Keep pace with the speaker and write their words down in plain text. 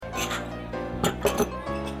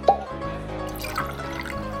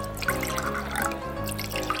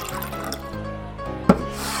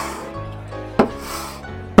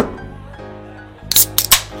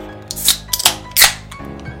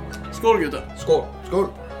Skål, gutta. Skål. Skål!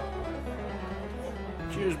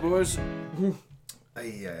 Cheers, boys.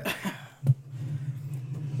 Aj.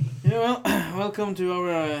 Yeah, well, welcome to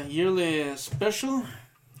our yearly special,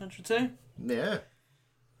 I should say. Yeah.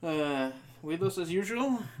 With us as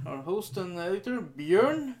usual, our host and editor,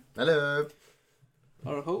 Björn. Hello.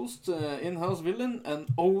 Our host, in-house villain and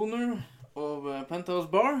owner of Penthouse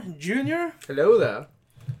Bar, Junior. Hello there.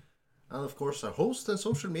 And of course our host and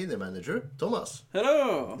social media manager, Thomas.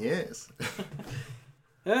 Hello. Yes.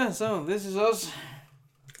 Yeah, so this is us.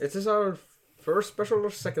 Is this our first special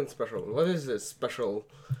or second special? What is this special?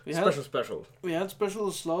 We Special. had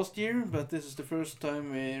specials last year, but this is the first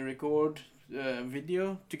time we record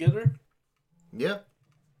video together. Yeah.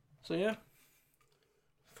 So yeah.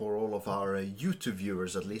 For all of our YouTube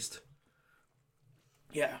viewers at least.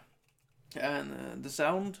 Yeah. And the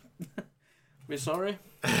sound. We're sorry.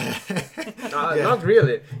 Yeah. Not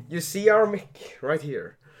really. You see our mic right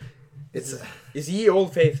here. It's ye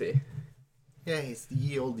old faithy. Yeah, it's the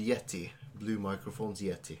ye old Yeti. Blue Microphones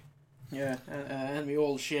Yeti. Yeah, and we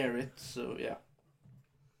all share it, so yeah.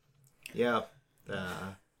 Yeah.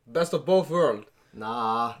 Best of both worlds.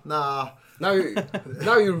 Nah. Now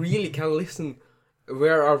you really can listen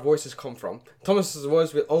where our voices come from. Thomas's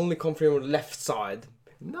voice will only come from your left side.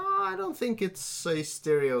 No, I don't think it's a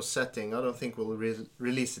stereo setting. I don't think we'll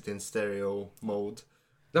release it in stereo mode.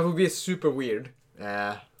 That would be super weird.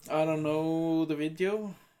 I don't know the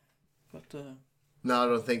video, but No, I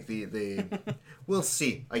don't think the we'll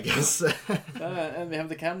see, I guess. and we have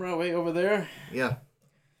the camera way over there, Yeah.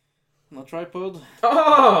 no tripod.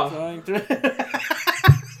 Ah! Trying to.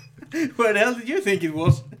 Where the hell did you think it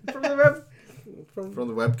was? From the web. From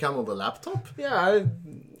the webcam on the laptop? Yeah,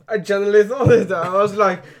 I generally thought it. I was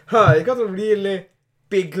like, you got a really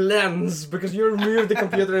big lens because you removed the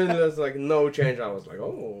computer and there's like no change. I was like,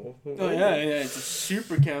 oh. Oh yeah, it's a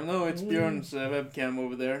super cam. No, it's Björn's webcam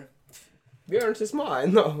over there. Björn's is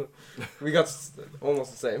mine. No, we got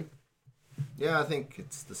almost the same. Yeah, I think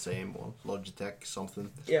it's the same one. Logitech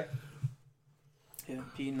something. Yeah. Yeah,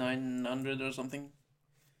 P900 or something.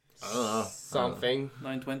 I don't know. Something.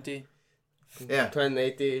 920. Yeah.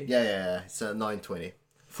 1080. Yeah. It's a 920.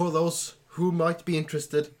 For those who might be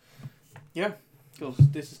interested. Yeah, because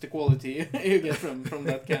this is the quality you get from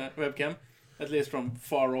that webcam, at least from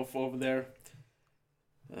far off over there.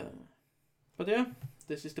 But yeah,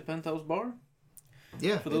 this is the Penthouse Bar.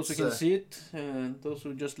 Yeah. For those who can see it, and those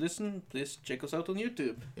who just listen, please check us out on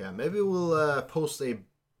YouTube. Yeah, maybe we'll post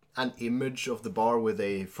an image of the bar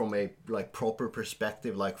from a like proper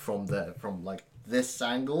perspective, like from this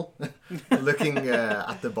angle, looking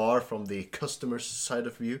at the bar from the customer's side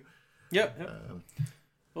of view. Yeah.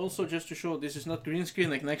 Also, just to show, this is not green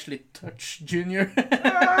screen. I can actually touch Junior.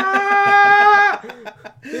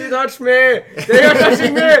 He touched me! They are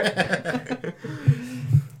touching me!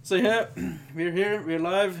 So yeah, we're here. We're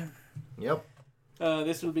live. Yep.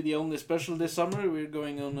 This will be the only special this summer. We're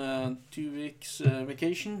going on a 2 weeks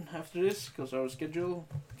vacation after this because our schedule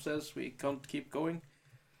says we can't keep going.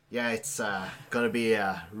 Yeah, it's gonna be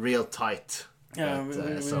real tight. Yeah,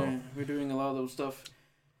 But, we're doing a lot of stuff.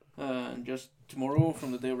 Just tomorrow,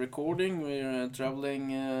 from the day of recording, we're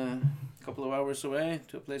traveling a couple of hours away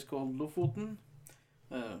to a place called Lofoten,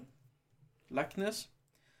 Lacknes,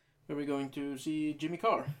 where we're going to see Jimmy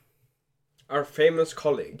Carr. Our famous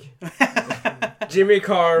colleague. Jimmy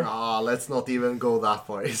Carr. Let's not even go that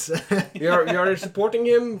far. We are supporting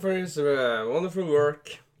him for his wonderful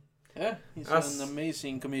work. Yeah, he's an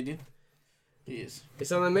amazing comedian. He is.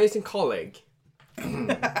 He's an amazing colleague.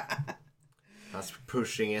 That's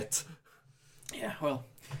pushing it. Yeah, well,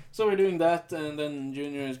 so we're doing that, and then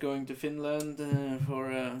Junior is going to Finland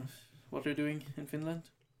for what are you doing in Finland?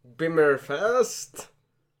 Bimmerfest.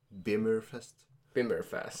 Bimmerfest.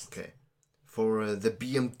 Okay. For the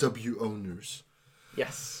BMW owners.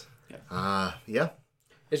 Yes. Yeah.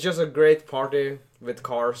 It's just a great party with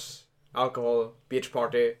cars, alcohol, beach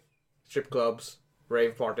party, strip clubs,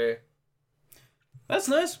 rave party. That's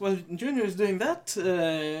nice. Well, Junior is doing that.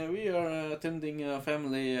 We are attending a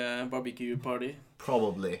family barbecue party.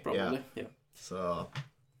 Probably. Yeah. So.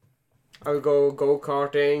 I'll go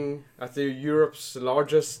go-karting at the Europe's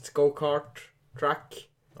largest go-kart track.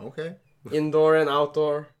 Okay. Indoor and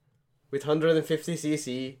outdoor. With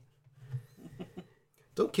 150cc.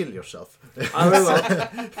 Don't kill yourself. I will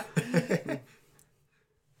not.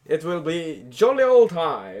 It will be jolly old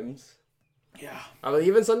times. Yeah. I will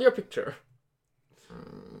even send you a picture.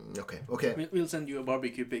 Okay. We'll send you a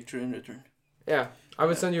barbecue picture in return. Yeah, I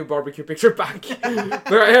will send you a barbecue picture back.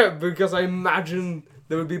 Because I imagine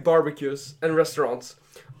there will be barbecues and restaurants.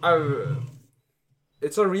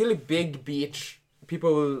 It's a really big beach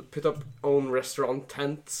people will put up own restaurant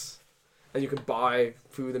tents, and you can buy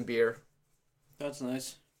food and beer That's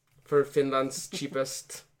nice. for Finland's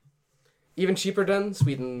cheapest. Even cheaper than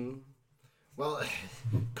Sweden. Well,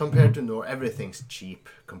 compared to Norway, everything's cheap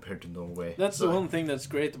compared to Norway. That's So- the one thing that's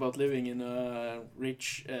great about living in a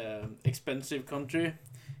rich, expensive country.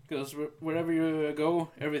 Because wherever you go,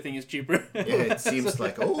 everything is cheaper. Yeah, it seems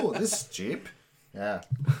like, oh, this is cheap. Yeah.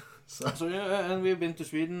 So yeah, and we've been to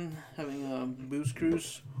Sweden having a booze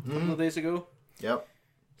cruise a couple Mhm. of days ago. Yep.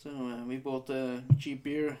 So we bought cheap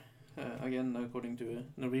beer, again according to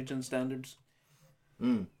Norwegian standards.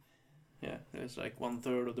 Mm. Yeah, it's like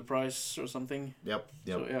 1/3 of the price or something. Yep.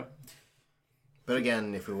 Yep. So yeah, But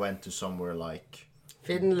again, if we went to somewhere like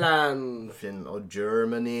Finland. Finland or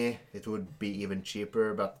Germany, it would be even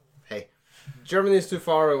cheaper. But hey, Germany is too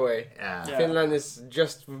far away. yeah. Yeah. Finland is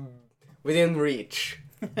just within reach.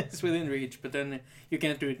 it's within reach, but then you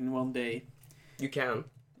can't do it in one day. You can.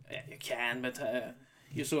 Yeah, you can, but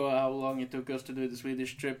you saw how long it took us to do the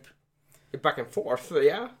Swedish trip. Back and forth,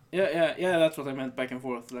 yeah. Yeah, that's what I meant, back and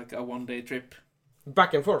forth, like a 1-day trip.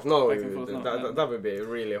 Back and forth, no, Back and forth, no, that, no. that would be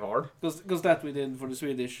really hard. Because that we did for the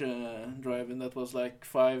Swedish drive, and that was like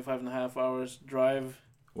 5.5 hours drive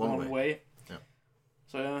One way. Yeah.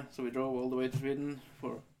 So yeah, so we drove all the way to Sweden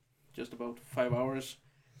for just about 5 hours.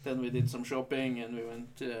 Then we did some shopping, and we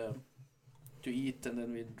went to eat, and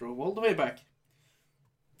then we drove all the way back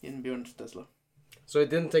in Björn's Tesla. So it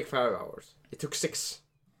didn't take 5 hours. It took 6.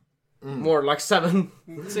 Mm. More like 7.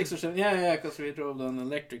 6 or 7, yeah, because we drove an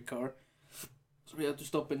electric car. So we had to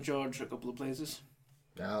stop and charge a couple of places.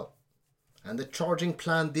 Yeah. And the charging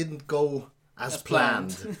plan didn't go as As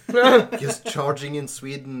planned. planned. Because charging in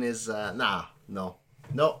Sweden is no.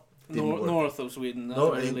 Didn't work. North of Sweden, at No,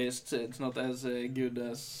 the very in- least, it's not as good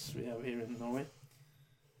as we have here in Norway.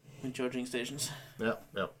 With charging stations. Yeah.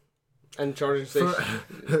 And charging station.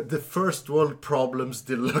 The first world problems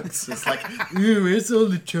deluxe. It's like, ew, where's all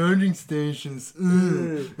the charging stations?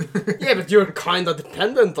 Ugh." Yeah, but you're kinda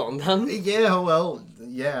dependent on them. Yeah, well,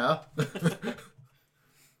 yeah.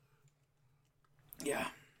 Yeah.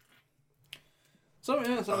 So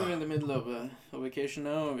we're in the middle of a vacation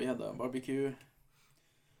now. We had a barbecue.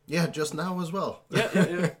 Yeah, just now as well.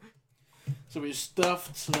 Yeah. So we're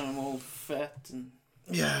stuffed, so now I'm all fat and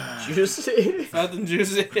Yeah. Juicy. fat and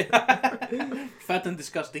juicy. Fat and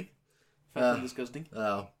disgusting. Fat and disgusting.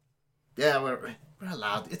 Yeah, we're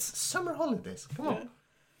allowed. It's summer holidays. Come on. Yeah.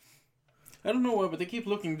 I don't know why, but they keep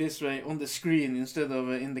looking this way on the screen instead of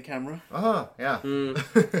in the camera. Yeah.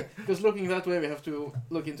 Because looking that way, we have to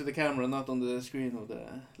look into the camera, not on the screen of the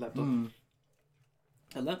laptop.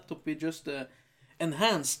 The laptop we just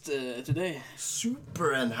enhanced today.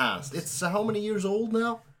 Super enhanced. It's how many years old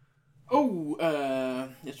now? Oh,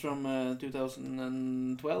 it's from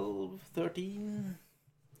 2012, 13,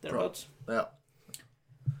 thereabouts. Yeah.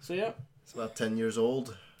 So yeah, It's about 10 years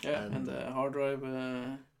old. yeah, And- and the hard drive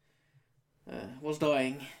was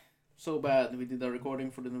dying so bad. We did a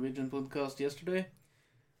recording for the Norwegian podcast yesterday,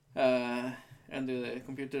 and the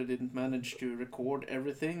computer didn't manage to record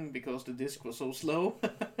everything because the disk was so slow.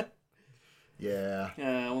 Yeah.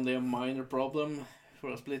 Only a minor problem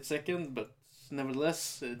for a split second, but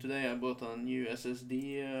nevertheless, today I bought a new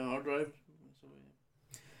SSD hard drive, so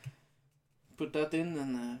we put that in,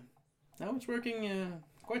 and now it's working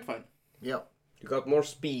quite fine. Yeah. You got more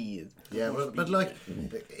speed. Yeah, but like,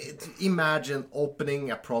 imagine opening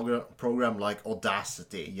a program like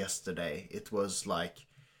Audacity yesterday. It was like,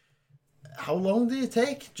 how long did it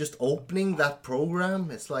take? Just opening that program?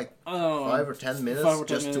 It's like 5 or 10 minutes 5 or 10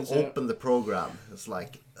 just minutes, to yeah. open the program. It's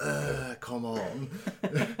like, come on.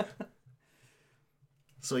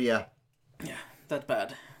 So yeah, That's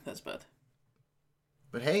bad. That's bad.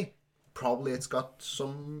 but hey, probably it's got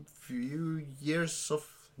some few years of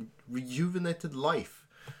rejuvenated life.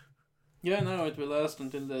 Yeah, now it will last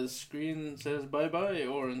until the screen says bye-bye,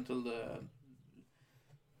 or until the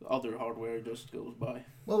other hardware just goes by.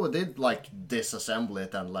 Well, we did like disassemble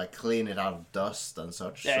it and like clean it out of dust and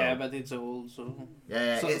such. Yeah, so, but it's old, so,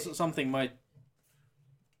 yeah, so something might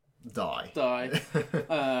die. die.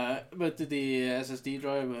 But the SSD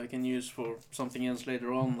drive I can use for something else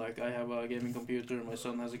later on. Like I have a gaming computer, my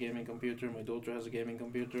son has a gaming computer, my daughter has a gaming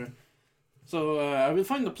computer. So I will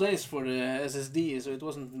find a place for the SSD, so it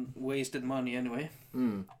wasn't wasted money anyway.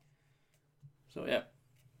 So yeah.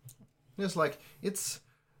 It's like, it's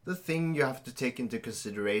the thing you have to take into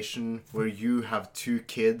consideration where you have 2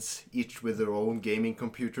 kids, each with their own gaming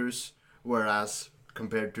computers, whereas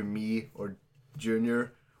compared to me or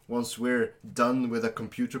Junior, once we're done with a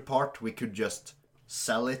computer part, we could just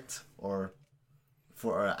sell it or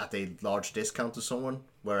for at a large discount to someone,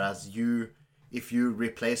 whereas you if you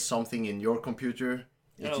replace something in your computer,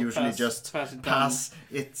 it It'll usually just pass it down. pass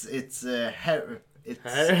it's it's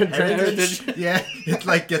Heritage. heritage. Yeah, it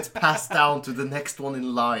like gets passed down to the next one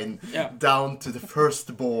in line, Yeah. down to the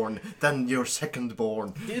firstborn, then your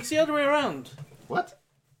secondborn. It's the other way around. What?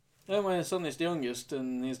 My son is the youngest,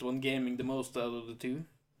 and he's the one gaming the most out of the two.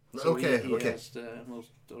 Okay, he okay. has the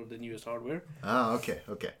most or the newest hardware. Ah, okay,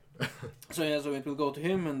 okay. So yeah, so it will go to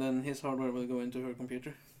him, and then his hardware will go into her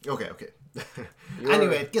computer. Okay, okay. You're-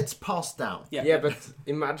 Anyway, it gets passed down. Yeah, but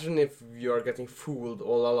imagine if you're getting fooled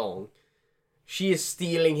all along. She is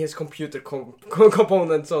stealing his computer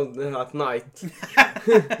components at night.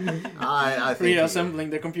 I think Reassembling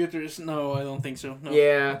the computers? No, I don't think so. No.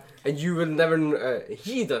 Yeah, and you will never...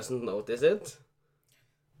 he doesn't notice it.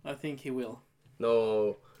 I think he will.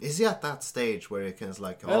 No. Is he at that stage where he can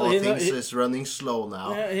like, Well, oh, he- things he- is running slow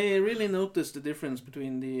now? Yeah, he really noticed the difference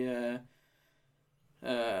between the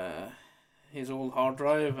his old hard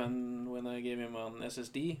drive and when I gave him an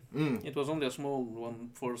SSD. Mm. It was only a small one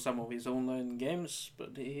for some of his online games,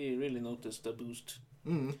 but he really noticed the boost.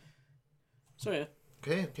 Mm. So yeah,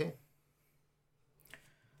 Okay, okay.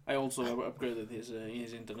 I also upgraded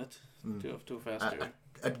his internet to faster.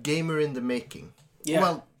 A gamer in the making. Yeah,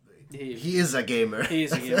 Well, he he is a gamer.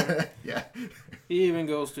 is a gamer. Yeah. He even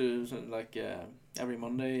goes to every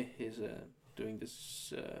Monday. He's doing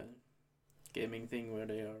this gaming thing where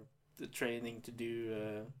they are training to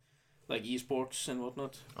do like esports and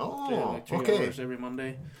whatnot. They have Oh, like 3 okay. hours every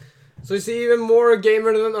Monday. So is he even more a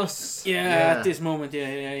gamer than us? Yeah, Yeah. at this moment, yeah,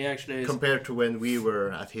 he actually is. Compared to when we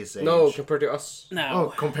were at his age. No, compared to us. Now. Oh,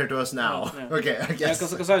 compared to us now. No. Okay, I Yeah, guess.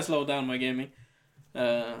 because I slowed down my gaming.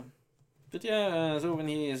 But yeah, so when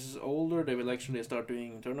he is older, they will actually start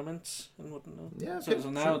doing tournaments and whatnot. Yeah, So, okay, so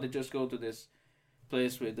now sure. they just go to this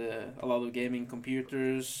place with a lot of gaming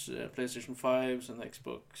computers, PlayStation 5s and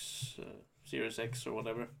Xbox Series X or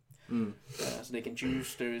whatever. Mm. So they can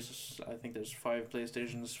choose. I think there's 5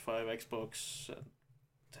 PlayStations, 5 Xbox,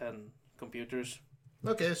 10 computers.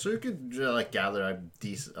 Okay, so you could like gather a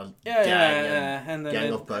decent Yeah, gang, yeah, and then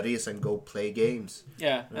gang of buddies and go play games.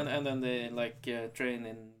 yeah, and then they like train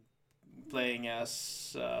in playing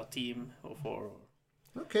as a team or 4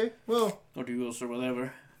 Okay, well. or duos or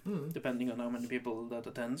whatever, Mm. depending on how many people that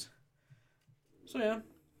attends. So yeah,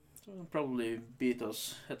 so they'll probably beat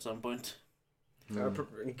us at some point.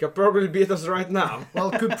 He can probably beat us right now.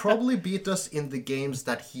 Well, could probably beat us in the games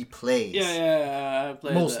that he plays. Yeah, I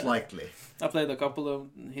played. Most likely. I played a couple of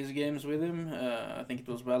his games with him. I think it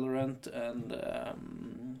was Valorant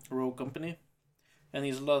and Rogue Company, and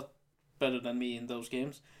he's a lot better than me in those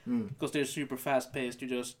games Mm. because they're super fast paced. You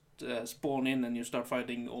just spawn in and you start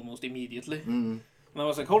fighting almost immediately. Mm. And I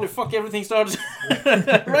was like, holy fuck, everything starts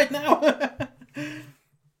right now.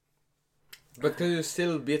 But can you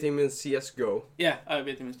still beat him in CSGO? Yeah, I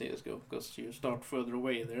beat him in CSGO because you start further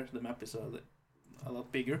away there. The map is a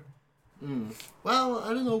lot bigger. Mm. Well,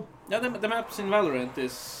 I don't know. Yeah, the maps in Valorant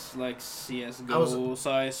is like CSGO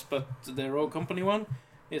size, but the Rogue Company one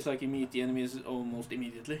is like you meet the enemies almost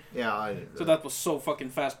immediately. Yeah, So that was so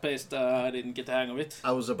fucking fast paced, I didn't get the hang of it.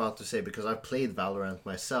 I was about to say, because I played Valorant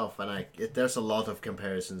myself, and there's a lot of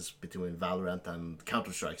comparisons between Valorant and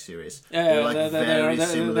Counter-Strike series. Yeah, They're like very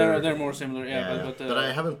similar. They're more similar, yeah. But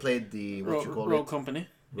I haven't played the, what you call Rogue it? Company.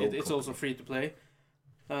 Rogue It's also free to play.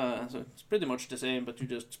 So it's pretty much the same, but you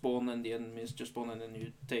just spawn and the enemies just spawn and then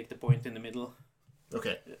you take the point in the middle.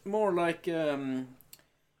 Okay. More like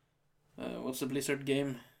what's the Blizzard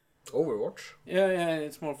game? Overwatch? Yeah,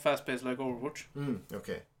 it's more fast paced like Overwatch.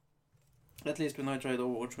 Okay. At least when I tried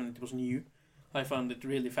Overwatch when it was new, I found it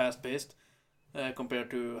really fast paced compared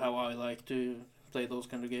to how I like to play those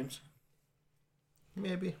kind of games.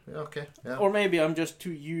 Maybe. Okay. Yeah. Or maybe I'm just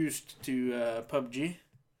too used to PUBG,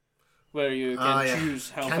 where you can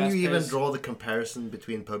choose how fast Can you even paced. draw the comparison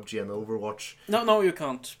between PUBG and Overwatch? No, you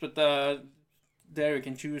can't. But there you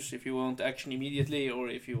can choose if you want action immediately or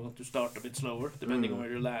if you want to start a bit slower, depending on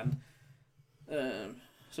where you land.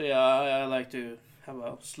 So yeah, I like to have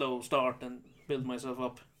a slow start and build myself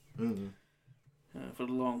up for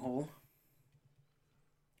the long haul.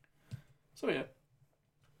 So yeah,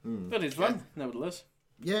 but it's fun nevertheless,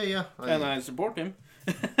 Yeah. and I support him.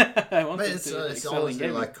 I want But him it's to it's excel in honestly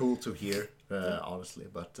gaming. like cool to hear, honestly.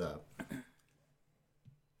 But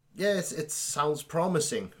yeah, it sounds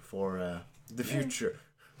promising for the future.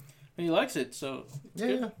 He likes it, so it's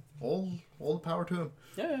good. Yeah. All the power to him.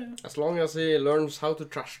 Yeah. As long as he learns how to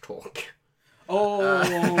trash talk.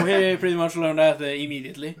 Oh, he pretty much learned that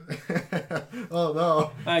immediately. Oh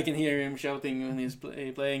no. I can hear him shouting when he's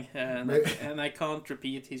playing, and I can't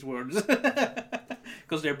repeat his words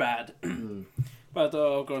because they're bad. But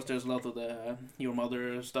of course, there's a lot of the your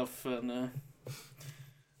mother stuff and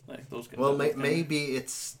like those. Well, things. maybe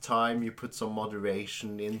it's time you put some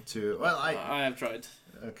moderation into. Well, I have tried,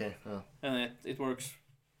 okay. and it works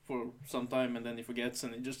for some time, and then he forgets,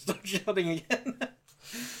 and he just starts shouting again.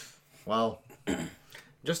 Well,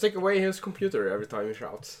 Just take away his computer every time he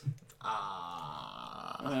shouts.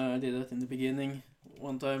 I did that in the beginning.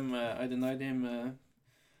 One time I denied him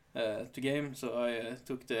to game, so I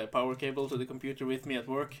took the power cable to the computer with me at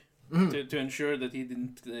work to ensure that he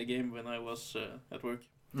didn't game when I was at work.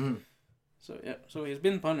 So yeah, so he's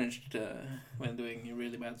been punished when doing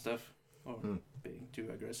really bad stuff or being too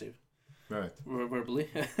aggressive, right. verbally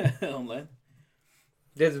online.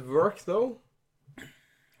 Did it work though?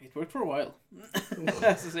 It worked for a while.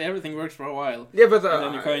 As I say, everything works for a while, Yeah, but and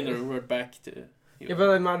then you kind of revert back to. Yeah, but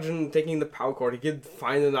imagine taking the power cord. You could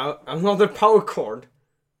find another power cord.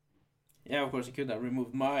 Yeah, of course he could have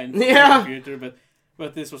removed mine Yeah. from the computer,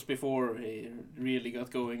 but this was before he really got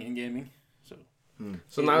going in gaming.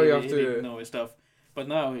 So now you have he to. didn't know his stuff, but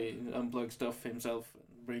now he unplugs stuff himself,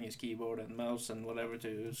 bring his keyboard and mouse and whatever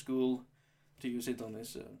to school, to use it on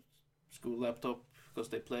his school laptop because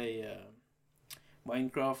they play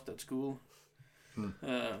Minecraft at school.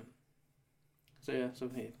 So yeah, so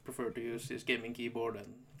he preferred to use his gaming keyboard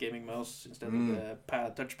and gaming mouse instead of the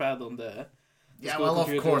touchpad on the Yeah, school well, of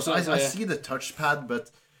computer. course, So, I yeah. see the touchpad,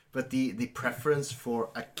 but the preference for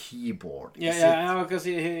a keyboard. Yeah, is yeah, because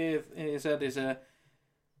he said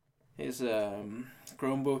his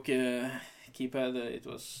Chromebook keypad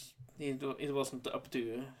it wasn't up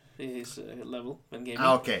to his level when gaming.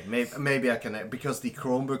 Okay, maybe I can, because the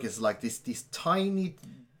Chromebook is like these tiny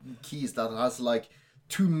keys that has like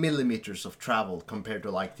 2 millimeters of travel compared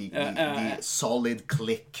to like the solid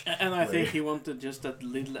click. And I think he wanted just that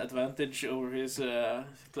little advantage over his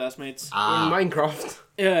classmates. In Minecraft.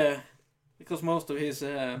 Yeah, because most of his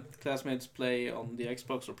classmates play on the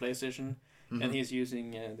Xbox or PlayStation, and he's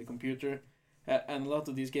using the computer. And a lot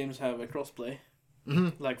of these games have a crossplay,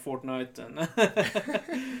 like Fortnite and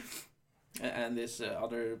and this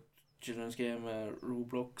other children's game,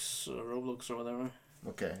 Roblox or whatever.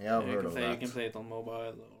 Okay, yeah, I've heard of You that. can play it on mobile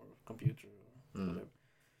or computer or whatever.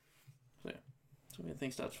 So yeah, so he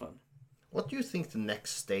thinks that's fun. What do you think the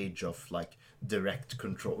next stage of like direct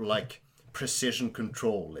control, like precision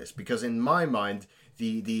control is? Because in my mind,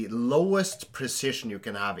 the lowest precision you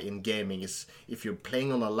can have in gaming is if you're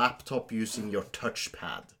playing on a laptop using your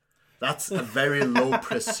touchpad. That's a very low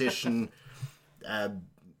precision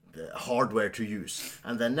hardware to use.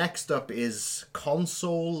 And the next up is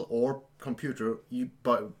console or computer,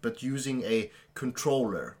 but using a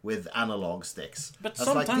controller with analog sticks. But That's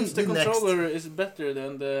like sometimes the next- controller is better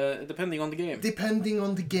than depending on the game. Depending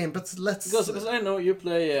on the game, but let's... Because I know you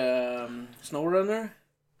play SnowRunner.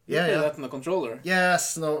 You Yeah, play yeah. that on the controller.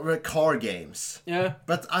 Yes, no, car games. Yeah.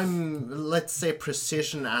 But let's say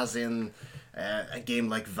precision as in a game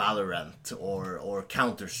like Valorant or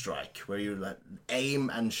Counter-Strike, where you like,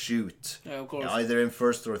 aim and shoot, Yeah, of course. either in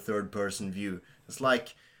first or third person view. It's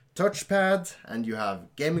like touchpad, and you have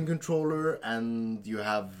gaming controller, and you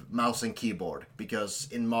have mouse and keyboard. Because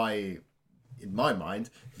in my mind,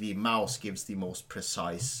 the mouse gives the most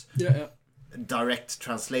precise, Yeah. direct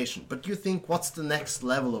translation. But do you think, what's the next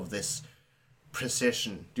level of this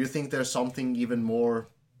precision? Do you think there's something even more...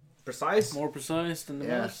 Precise. More precise than the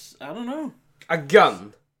Yeah. mouse. I don't know. A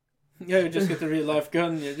gun. Yeah, you just get a real life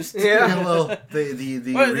gun. You just Yeah. Yeah, well,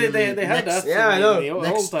 the Well, really they had next, that. Yeah, I in know. the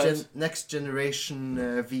old times. next generation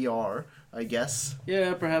VR, I guess.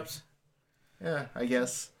 Yeah, perhaps. Yeah, I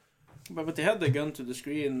guess. But they had the gun to the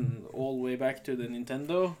screen all the way back to the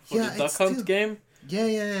Nintendo for Yeah, the Duck it's Hunt still- game.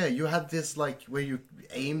 Yeah. You had this like where you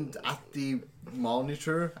aimed at the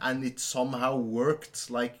monitor and it somehow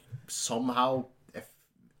worked, like somehow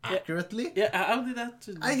accurately. Yeah, how did that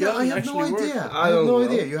I gun have actually no work? idea. I I have don't no know.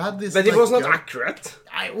 idea. You had this. But it like, was not gun. accurate.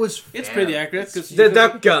 It was. It's fair. pretty accurate because The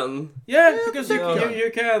duck gun. Yeah, because duck gun.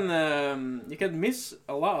 you can miss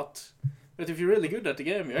a lot, but if you're really good at the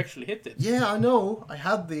game, you actually hit it. Yeah, I know. I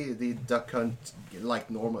had the duck hunt like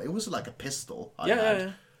normal. It was like a pistol. I had.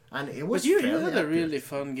 Yeah. And it was But you fairly had a accurate. really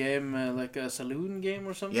fun game, like a saloon game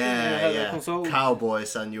or something. You Yeah, had a yeah. console.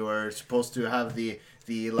 Cowboys, and you were supposed to have the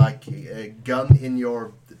like gun in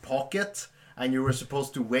your pocket, and you were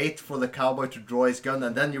supposed to wait for the cowboy to draw his gun,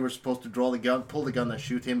 and then you were supposed to draw the gun, pull the gun, and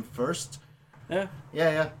shoot him first. Yeah,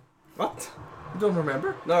 Yeah. What? You don't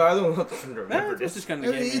remember? No, I don't remember yeah, this. this is kind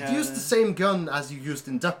of game. It used the same gun as you used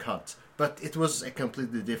in Duck Hunt, but it was a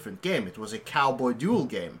completely different game. It was a cowboy duel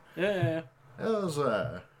game. Yeah. It was,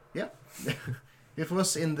 yeah. It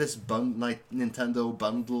was in this Nintendo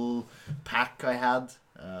bundle pack I had.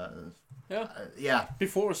 Yeah. Yeah.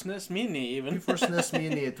 Before SNES Mini, even. Before SNES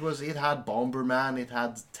Mini, it had Bomberman, it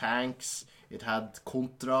had tanks, it had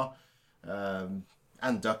Contra,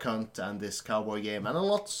 and Duck Hunt, and this cowboy game, and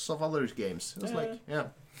lots of other games. It was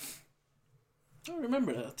I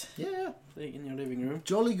remember that. yeah, Playing in your living room.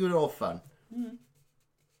 jolly good old fun.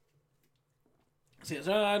 See,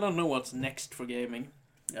 so I don't know what's next for gaming.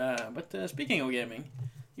 But speaking of gaming,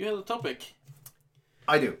 you had a topic.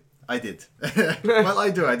 I did. Well, I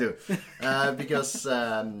do. Because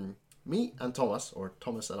me and Thomas, or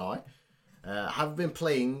Thomas and I, have been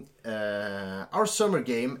playing our summer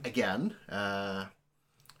game again,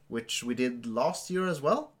 which we did last year as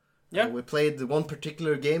well. Yeah. We played one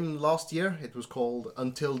particular game last year. It was called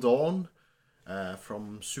Until Dawn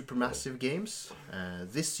from Supermassive Games.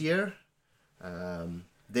 This year,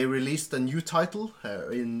 they released a new title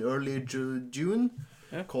in early June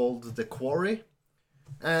called The Quarry.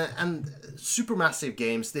 And Supermassive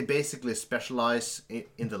Games, they basically specialize,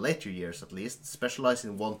 in the later years at least, specialize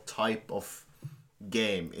in one type of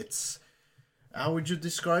game. It's, how would you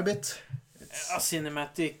describe it? It's A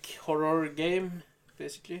cinematic horror game,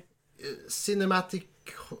 basically. cinematic,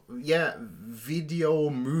 video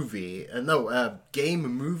movie. Game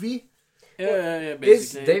movie. Yeah, Is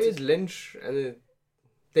basically. David Lynch and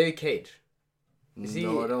David Cage? Is he-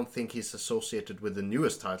 No, I don't think he's associated with the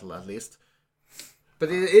newest title, at least. But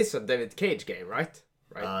it is a David Cage game, right?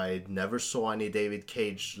 I never saw any David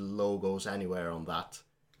Cage logos anywhere on that.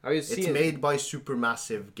 Have you It's seen? made by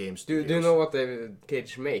Supermassive Game Do Studios. you know what David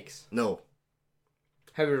Cage makes? No.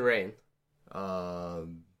 Heavy Rain.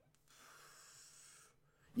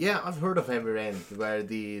 Yeah, I've heard of Heavy Rain, where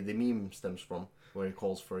the meme stems from, where he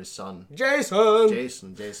calls for his son.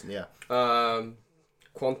 Jason. Jason, yeah.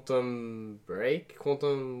 Quantum Break.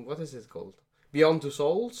 What is it called? Beyond Two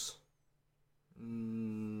Souls.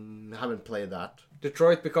 Haven't played that.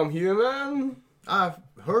 Detroit Become Human. I've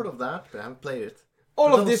heard of that, but I haven't played it.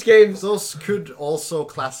 All of these games. Those could also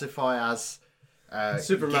classify as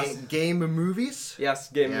Supermassive. game movies. Yes,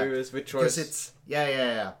 game Yeah. movies with Because choice. it's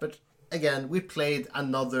yeah. But again, we played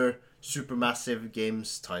another Supermassive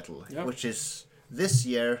Games title, Yeah. which is this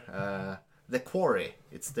year The Quarry.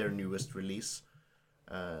 It's their newest release,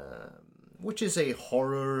 which is a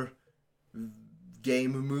horror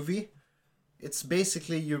game movie. It's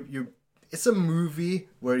basically it's a movie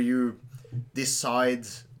where you decide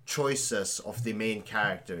choices of the main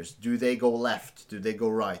characters. Do they go left? Do they go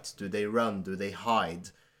right? Do they run? Do they hide?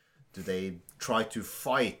 Do they try to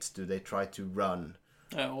fight? Do they try to run?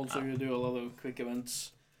 Also, you do a lot of quick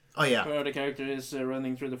events. Oh yeah, Where the character is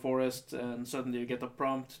running through the forest, and suddenly you get a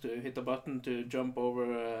prompt to hit a button to jump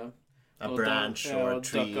over a branch or a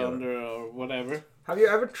tree. duck under or whatever. Have you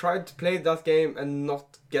ever tried to play that game and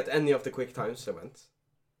not get any of the quick times events?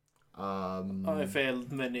 I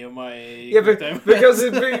failed many of my Yeah, quick time because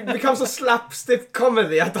it becomes a slapstick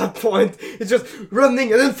comedy at that point. It's just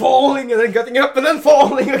running and then falling and then getting up and then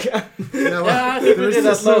falling again. Yeah, Yeah, I think we there's did that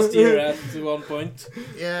this- last year at one point.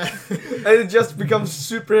 Yeah. And it just becomes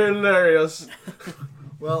super hilarious.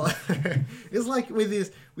 Well, it's like with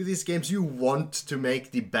these games, you want to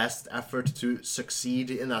make the best effort to succeed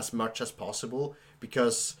in as much as possible,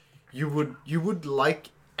 because you would like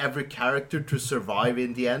every character to survive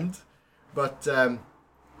in the end. But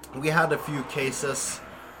we had a few cases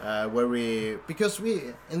where because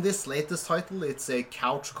in this latest title, it's a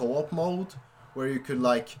couch co-op mode where you could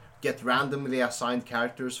like get randomly assigned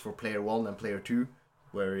characters for player 1 and player 2,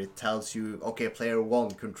 where it tells you, okay, player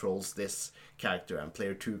 1 controls this character and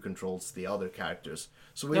player 2 controls the other characters.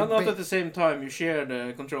 So we Not at the same time, you share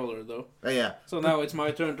the controller though. yeah. So now it's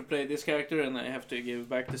my turn to play this character, and I have to give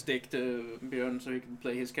back the stick to Björn so he can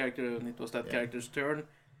play his character, and it was that character's turn.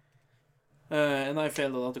 And I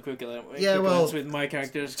failed a lot of quick events with my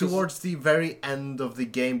characters. Towards the very end of the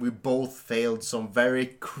game, we both failed some very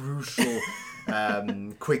crucial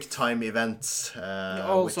quick time events.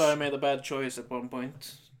 I made a bad choice at one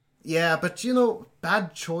point. Yeah, but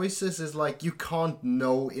bad choices is like you can't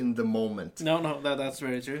know in the moment. No, that's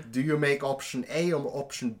very true. Do you make option A or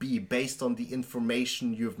option B based on the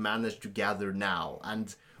information you've managed to gather now?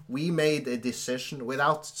 And we made a decision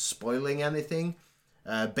without spoiling anything,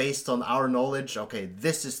 based on our knowledge. Okay,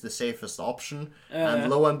 this is the safest option.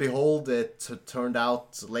 And lo and behold, it turned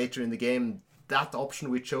out later in the game that option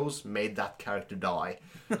we chose made that character die.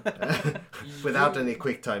 Without any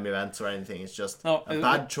quick time events or anything. It's just a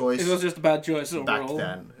bad choice. It was just a bad choice back overall.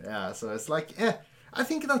 then. Yeah, so it's like, I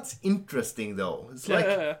think that's interesting though. It's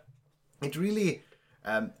it really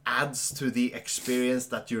adds to the experience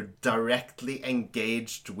that you're directly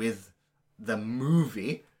engaged with the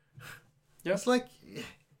movie. Yeah. It's like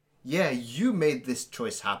yeah, you made this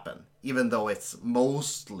choice happen, even though it's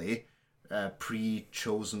mostly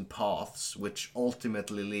pre-chosen paths, which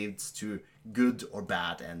ultimately leads to good or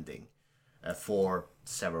bad ending for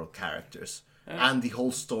several characters and the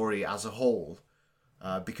whole story as a whole.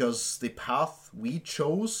 Because the path we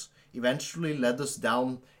chose eventually led us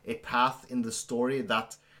down a path in the story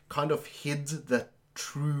that kind of hid the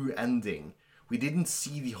true ending. We didn't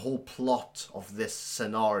see the whole plot of this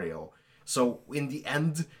scenario. So in the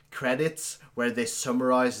end credits, where they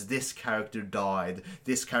summarize this character died,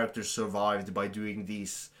 this character survived by doing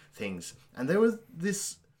these things, and there were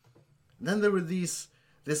these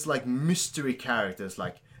like mystery characters,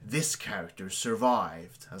 like this character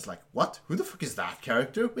survived. I was like, what? Who the fuck is that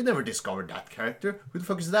character? We never discovered that character. Who the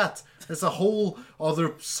fuck is that? There's a whole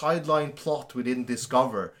other sideline plot we didn't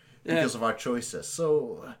discover because of our choices.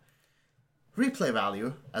 So replay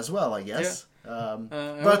value as well, I guess.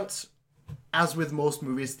 But as with most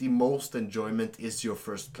movies, the most enjoyment is your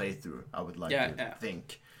first playthrough, I would like to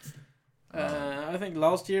think. I think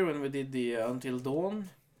last year when we did the Until Dawn,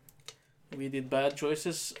 we did bad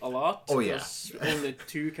choices a lot. Oh, yeah. Because only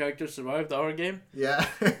 2 characters survived our game. Yeah.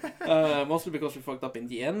 Mostly because we fucked up in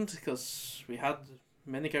the end, because we had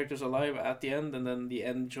many characters alive at the end, and then the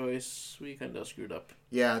end choice we kind of screwed up.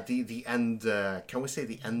 Yeah, the end, can we say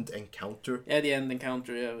the end encounter? Yeah, the end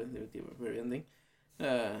encounter, with the very ending.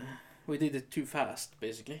 We did it too fast,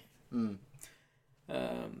 basically.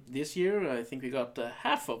 This year, I think we got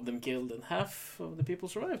half of them killed and half of the people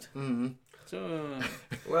survived. Mm-hmm. So,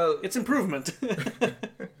 Well, it's improvement.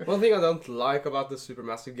 one thing I don't like about the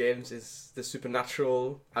Supermassive games is the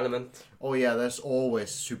supernatural element. Oh yeah, there's always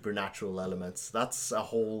supernatural elements. That's a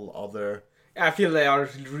whole other... I feel they are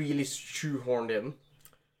really shoehorned in.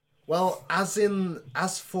 Well,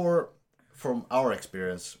 from our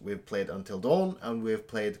experience, we've played Until Dawn and we've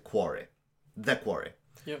played Quarry. The Quarry.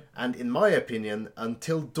 Yep. And in my opinion,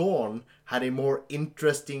 Until Dawn had a more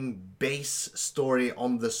interesting base story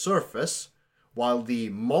on the surface, while the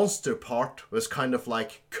monster part was kind of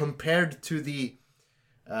like compared to the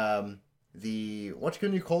what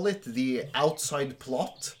can you call it? The outside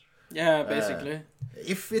plot. Yeah, basically.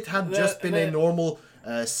 If it had just been a normal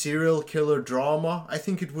serial killer drama, I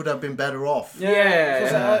think it would have been better off. Yeah,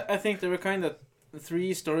 'cause I think there were kind of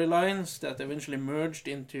 3 storylines that eventually merged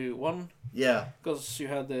into one. Yeah. Because you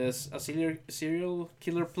had a serial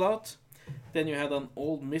killer plot, then you had an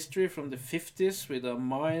old mystery from the 50s with a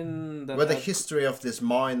mine that Where the had... history of this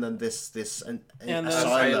mine and this And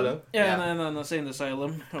asylum. Yeah, and an insane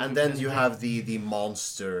asylum. And then you have the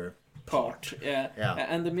monster part. Yeah.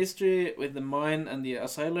 And the mystery with the mine and the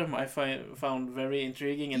asylum I found very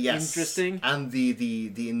intriguing and interesting. And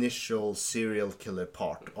the initial serial killer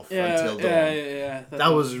part of Until Dawn. Yeah.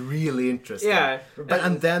 That was really interesting. Yeah.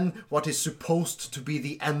 And then what is supposed to be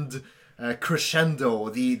the end crescendo,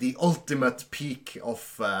 the ultimate peak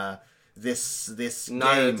of this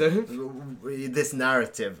narrative. this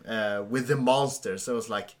narrative with the monsters. So it was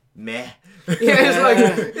like, meh.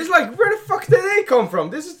 Yeah, it's like where the fuck did they come from?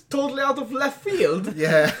 This is totally out of left field.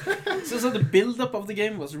 Yeah. So the build-up of the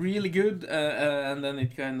game was really good, and then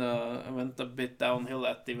it kind of went a bit downhill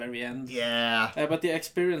at the very end. Yeah. But the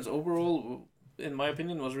experience overall, in my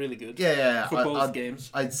opinion, was really good. Yeah. For both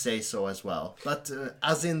games. I'd say so as well. But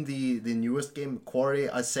as in the newest game, Quarry,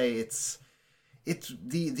 I say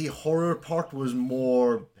the horror part was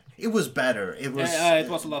more... It was better. It was a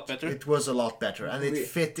lot better. It was a lot better, and it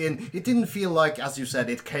fit in. It didn't feel like, as you said,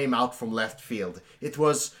 it came out from left field. It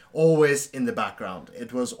was always in the background.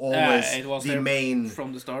 It was always the main...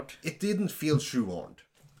 From the start. It didn't feel shoehorned.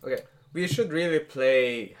 Okay, we should really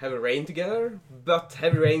play Heavy Rain together, but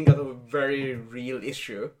Heavy Rain got a very real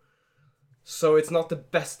issue. So it's not the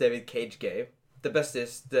best David Cage game. The best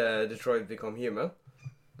is the Detroit Become Human.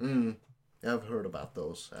 I've heard about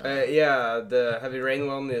those. The Heavy Rain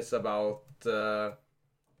one is about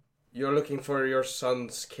you're looking for your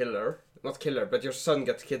son's killer. Not killer, but your son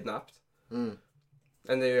gets kidnapped. And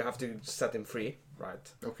then you have to set him free,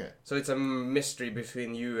 right? Okay. So it's a mystery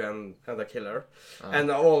between you and the killer. And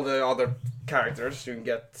all the other characters you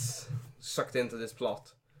get sucked into this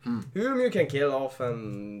plot. Whom you can kill off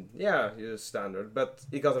and, you standard. But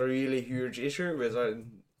it got a really huge issue with that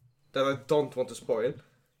I don't want to spoil.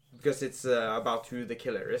 Because it's about who the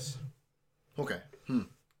killer is. Okay.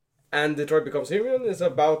 And Detroit Becomes Human is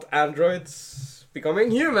about androids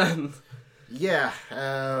becoming human. Yeah.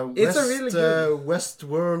 It's a really good...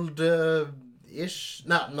 Westworld-ish.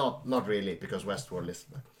 No, not really, because Westworld is...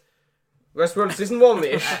 Westworld Season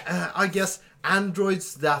 1-ish. I guess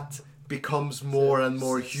androids that becomes more and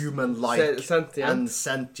more human-like Sentient. and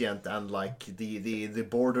sentient, and like the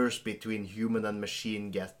borders between human and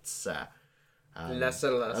machine gets Less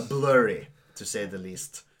and less. blurry, to say the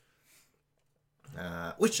least.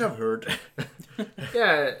 Which I've heard.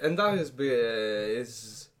 Yeah, and that is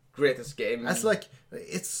his greatest game. It's like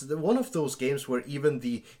it's one of those games where even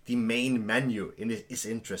the main menu in it is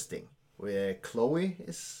interesting. Where Chloe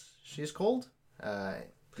she's called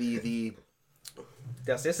the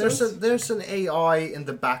The assistant? there's an AI in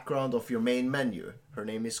the background of your main menu. Her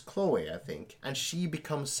name is Chloe, I think, and she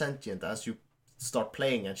becomes sentient as you start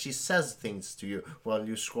playing, and she says things to you while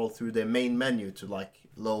you scroll through the main menu to like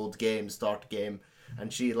load game, start game,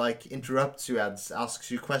 and she like interrupts you and asks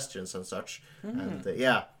you questions and such. And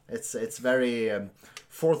yeah, it's very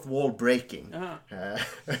fourth wall breaking.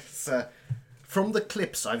 It's, from the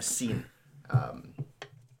clips I've seen.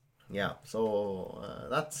 Yeah, so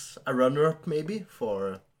that's a runner-up maybe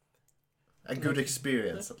for a good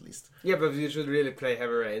experience at least. Yeah, but you should really play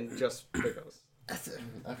Heavy Rain just because.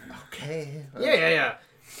 Okay. Yeah.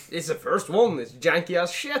 It's the first one. It's janky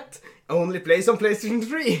as shit. Only plays on PlayStation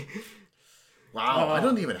 3. Wow, I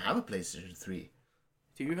don't even have a PlayStation 3.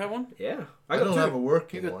 Do you have one? Yeah, I got don't two. have a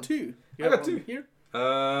working You got one. two. You I have got one two. here.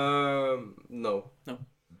 No. No.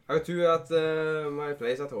 I got two at my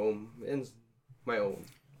place at home in my own.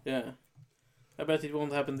 Yeah. I bet it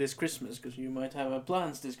won't happen this Christmas because you might have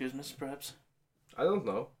plans this Christmas, perhaps. I don't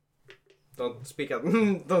know. Don't speak at.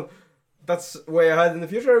 don't. That's way ahead in the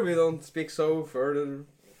future. We don't speak so further.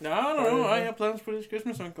 No, I don't know. I have plans for this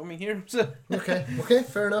Christmas. I'm coming here. So Okay,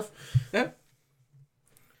 fair enough. yeah.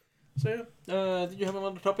 Did you have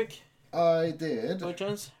another topic I did. by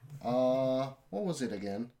chance? What was it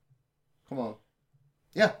again? Come on.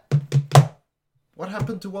 Yeah. What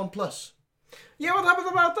happened to OnePlus? Yeah, what happened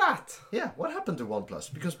about that? Yeah, what happened to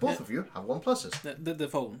OnePlus? Because both of you have OnePluses. The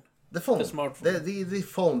phone. The phone. The smartphone. The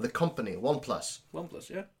phone, the company, OnePlus. OnePlus,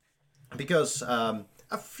 yeah. Because a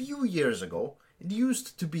few years ago, it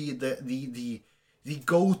used to be the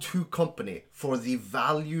go-to company for the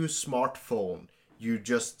value smartphone.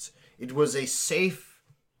 It was a safe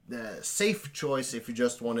choice if you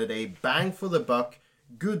just wanted a bang for the buck,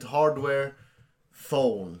 good hardware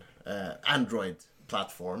phone, Android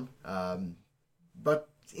platform. But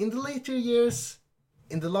in the later years,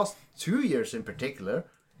 in the last 2 years in particular,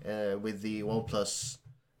 with the OnePlus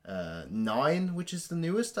 9, which is the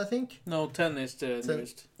newest, I think. No, 10 is the 10.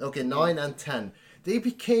 newest. Okay, 9 and 10. They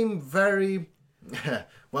became very...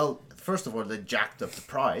 well, first of all, they jacked up the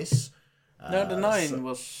price. No, the 9 so-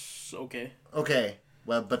 was okay. Okay,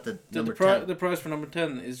 well, but the number 10... The price for number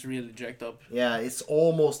 10 is really jacked up. Yeah, it's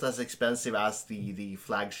almost as expensive as the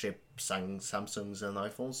flagship Samsungs and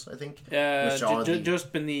iPhones, I think. Yeah, Which are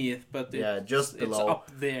just beneath, but just below. It's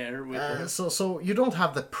up there. With the, So you don't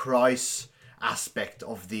have the price aspect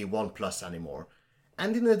of the OnePlus anymore.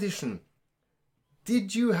 And in addition,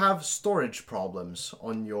 did you have storage problems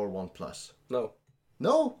on your OnePlus? No.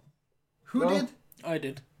 No? Who No. did? I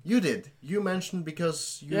did. You did. You mentioned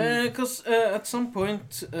because you... Yeah, because at some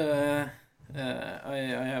point I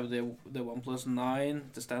have the OnePlus 9,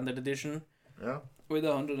 the standard edition, Yeah. with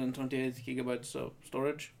 128 gigabytes of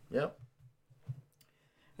storage. Yeah.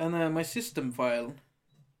 And my system file,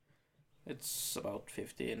 it's about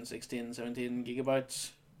 15, 16, 17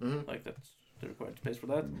 gigabytes. Mhm. Like that's the required space for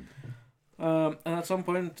that. And at some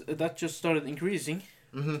point that just started increasing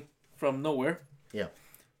Mm-hmm. from nowhere. Yeah.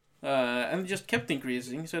 And it just kept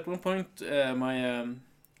increasing. So at one point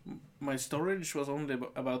my storage was only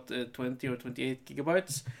about 20 or 28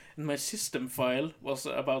 gigabytes, and my system file was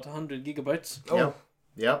about 100 gigabytes. Oh. Yeah.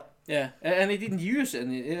 Yeah. Yeah, and it didn't use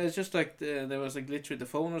any. It's just like there was a glitch with the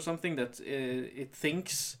phone or something that it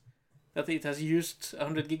thinks that it has used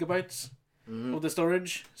 100 gigabytes Mm-hmm. of the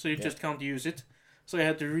storage, so you Yeah. just can't use it. So I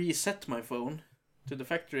had to reset my phone to the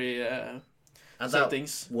factory And that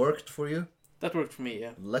settings. worked for you? That worked for me,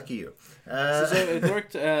 yeah. Lucky you. So it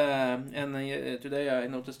worked, and today I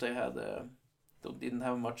noticed I had didn't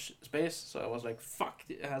have much space, so I was like, "Fuck,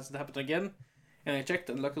 it has happened again." And I checked,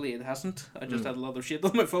 and luckily it hasn't. I just had a lot of shit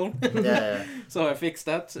on my phone, yeah. so I fixed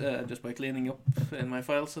that just by cleaning up in my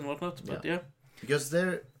files and whatnot. But yeah, Because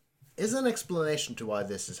there is an explanation to why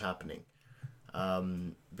this is happening. I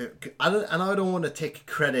don't want to take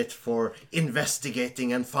credit for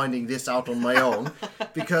investigating and finding this out on my own,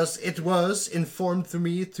 because it was informed to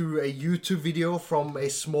me through a YouTube video from a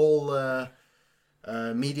small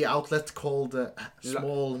media outlet called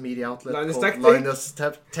Linus Tech Tips. Linus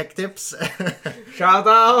Tech Tips. Shout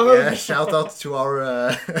out! Yeah, shout out to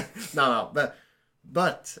our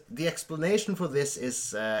but the explanation for this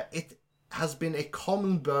is it has been a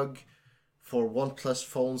common bug for OnePlus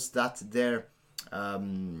phones that their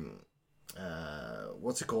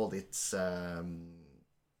what's it called? It's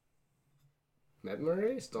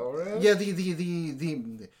memory storage. yeah,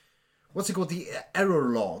 the what's it called? The error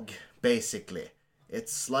log, basically.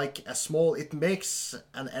 It's like it makes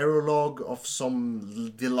an error log of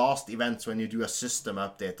the last events when you do a system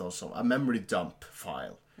update or a memory dump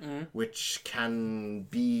file, which can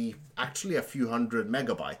be actually a few hundred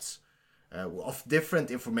megabytes of different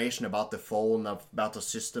information about the phone, about a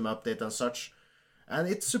system update and such. And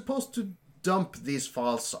it's supposed to dump these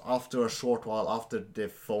files after a short while after the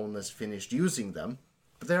phone has finished using them.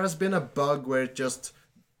 But there has been a bug where it just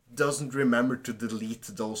doesn't remember to delete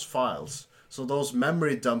those files. So those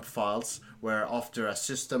memory dump files, where after a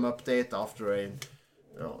system update, after a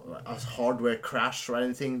hardware crash or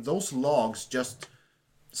anything, those logs just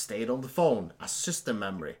stayed on the phone as system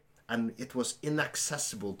memory, and it was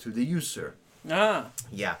inaccessible to the user.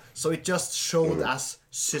 Yeah, so it just showed as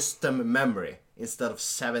system memory instead of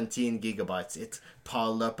 17 gigabytes. It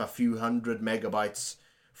piled up a few hundred megabytes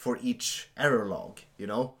for each error log,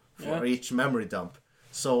 for each memory dump.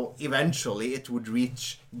 So eventually it would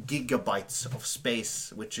reach gigabytes of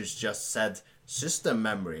space, which is just said system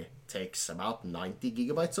memory takes about 90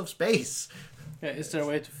 gigabytes of space. Yeah, is there a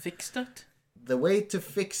way to fix that? The way to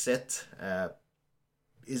fix it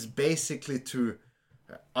is basically to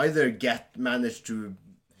either manage to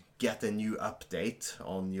get a new update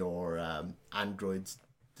on your Android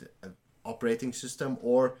operating system,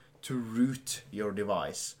 or to root your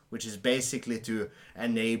device, which is basically to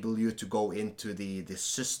enable you to go into the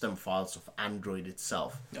system files of Android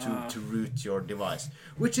itself to root your device.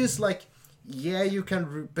 Which is like, yeah, you can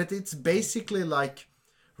root, but it's basically like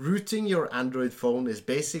rooting your Android phone is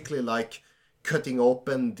basically like cutting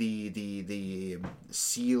open the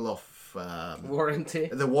seal of warranty.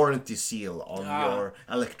 The warranty seal on your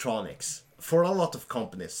electronics. For a lot of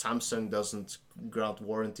companies, Samsung doesn't grant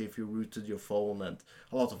warranty if you rooted your phone, and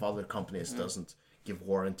a lot of other companies doesn't give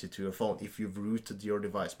warranty to your phone if you've rooted your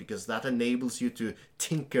device, because that enables you to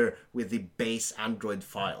tinker with the base Android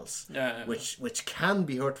files, which can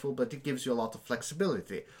be hurtful, but it gives you a lot of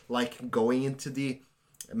flexibility, like going into the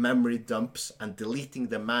memory dumps and deleting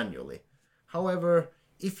them manually. However,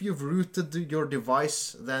 if you've rooted your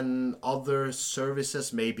device, then other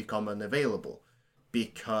services may become unavailable,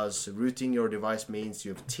 because rooting your device means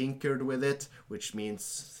you've tinkered with it, which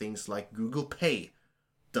means things like Google Pay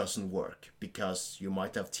doesn't work, because you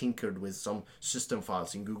might have tinkered with some system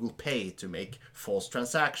files in Google Pay to make false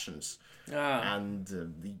transactions. And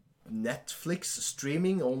the Netflix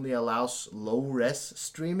streaming only allows low-res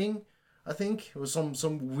streaming, I think. It was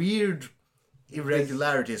some weird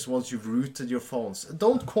irregularities once you've rooted your phones.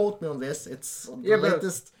 Don't quote me on this, it's the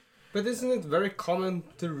latest. But isn't it very common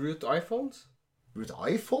to root iPhones? Root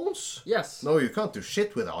iPhones? Yes. No, you can't do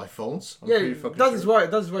shit with iPhones.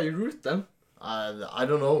 That's why you root them. I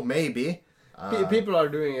don't know, maybe. People are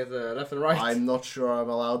doing it left and right. I'm not sure I'm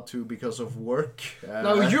allowed to because of work.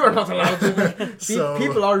 No, you are not allowed to.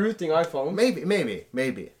 People are rooting iPhones.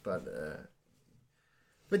 Maybe.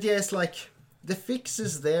 But yeah, it's like, the fix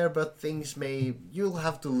is there, but you'll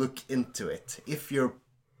have to look into it if you're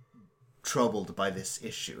troubled by this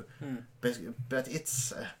issue. But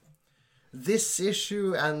it's this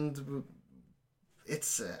issue, and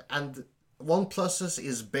it's and OnePluses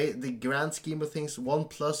is the grand scheme of things.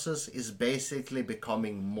 OnePluses is basically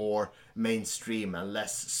becoming more mainstream and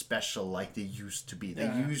less special like they used to be. They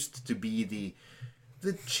used to be the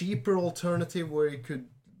cheaper alternative where you could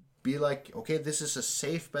be like, okay, this is a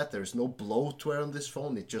safe bet. There's no bloatware on this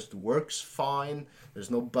phone. It just works fine.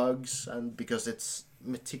 There's no bugs, and because it's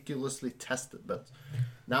meticulously tested. But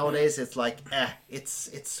nowadays it's like,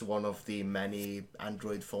 it's one of the many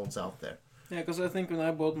Android phones out there. Yeah, because I think when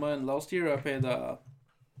I bought mine last year, I paid a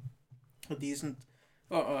decent,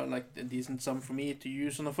 a decent sum for me to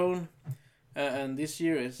use on a phone, and this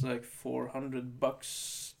year it's like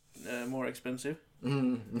 $400 more expensive.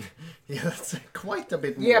 Yeah, that's quite a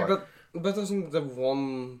bit more. Yeah, but doesn't the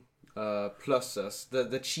One Pluses,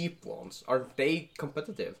 the cheap ones, are they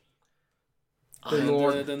competitive?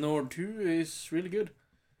 The Nord 2 is really good.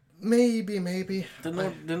 Maybe.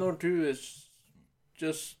 The Nord 2 is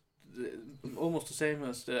just almost the same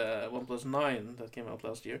as the OnePlus 9 that came out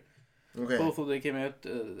last year. Okay. Both of them came out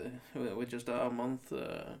with just a month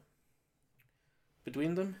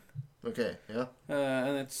between them. Okay, yeah.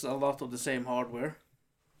 And it's a lot of the same hardware.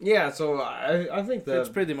 Yeah, so I think that it's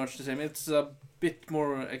pretty much the same. It's a bit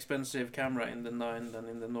more expensive camera in the 9 than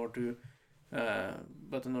in the Nord 2.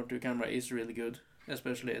 But the Nord 2 camera is really good,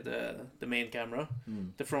 especially the main camera.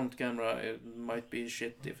 The front camera, it might be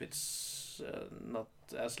shit if it's not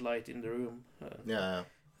as light in the room. Yeah.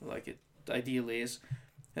 Like it ideally is.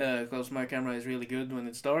 Because my camera is really good when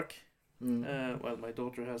it's dark. Well, my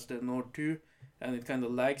daughter has the Nord 2, and it kind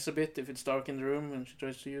of lags a bit if it's dark in the room when she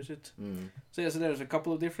tries to use it. So so there's a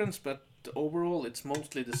couple of differences, but overall it's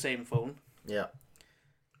mostly the same phone. Yeah.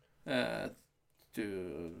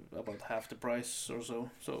 To about half the price or so.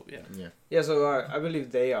 So yeah. Yeah, so I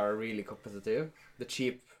believe they are really competitive. The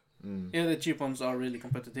cheap. Yeah, the cheap ones are really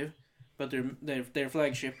competitive, but their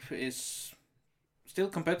flagship is still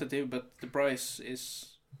competitive, but the price is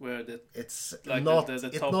where it's like not the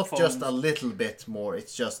it's top not phones. just a little bit more,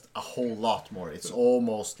 it's just a whole lot more. It's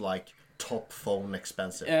almost like top phone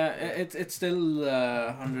expensive. Yeah, it's still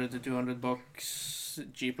 $100 to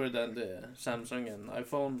 $200 cheaper than the Samsung and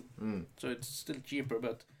iPhone. So it's still cheaper,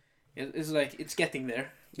 but it's like it's getting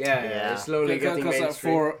there. Yeah. It's slowly getting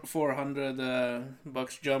mainstream. Because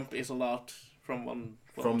 $400 jump is a lot from one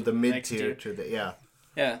phone From to the mid next tier tier. to the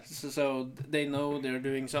Yeah, so they know they're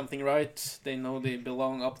doing something right. They know they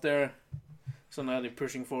belong up there. So now they're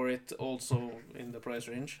pushing for it also in the price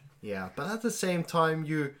range. Yeah, but at the same time,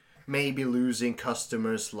 you may be losing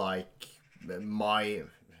customers like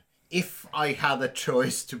if I had a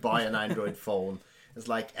choice to buy an Android phone, it's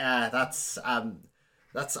like, that's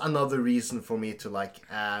another reason for me to like,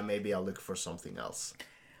 maybe I'll look for something else.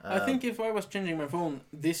 I think if I was changing my phone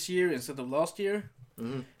this year instead of last year,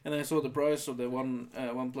 and I saw the price of the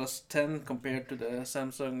OnePlus 10 compared to the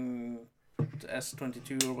Samsung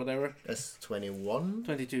S22 or whatever. S21?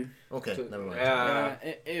 22. Okay, never mind.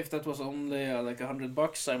 If that was only like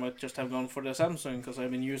 $100, I might just have gone for the Samsung because I've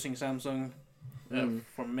been using Samsung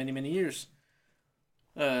for many years.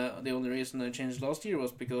 The only reason I changed last year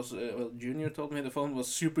was because Junior told me the phone was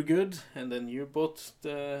super good, and then you bought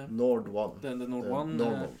the Nord 1. the Nord 1.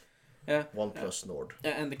 Normal. Yeah. OnePlus Nord.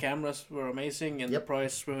 And the cameras were amazing, and Yep. the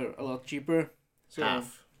price were a lot cheaper. So,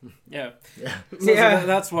 Half. Yeah. Yeah. So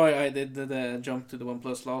that's why I did the jump to the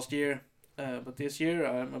OnePlus last year. But this year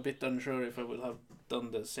I'm a bit unsure if I will have done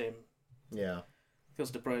the same. Yeah.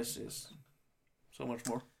 Because the price is so much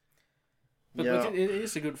more. Yeah. But it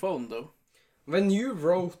is a good phone though. When you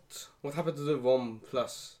wrote what happened to the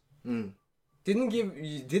OnePlus,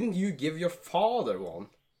 didn't you give your father one?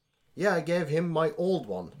 Yeah, I gave him my old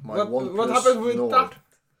one. My What OnePlus happened with Nord. that?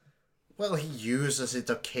 Well, he uses it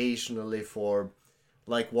occasionally for,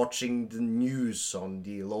 like, watching the news on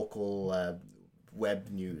the local web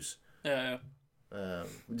news. Yeah.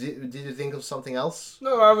 Did you think of something else?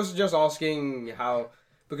 No, I was just asking how,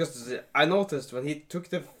 because I noticed when he took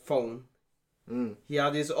the phone, he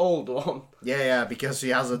had his old one. Yeah, because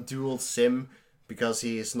he has a dual SIM, because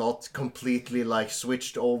he is not completely, like,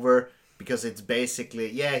 switched over, because it's basically,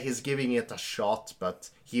 he's giving it a shot,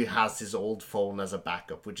 but he has his old phone as a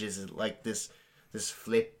backup, which is, like, this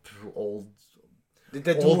flip old...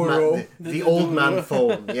 The old man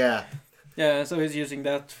phone, yeah. Yeah, so he's using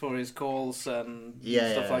that for his calls and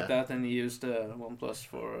stuff like Yeah. that, and he used the OnePlus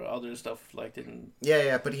for other stuff like in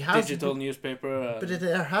Yeah, but he has digital newspaper. But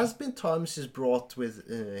there has been times he's brought with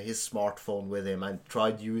his smartphone with him and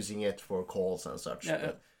tried using it for calls and such.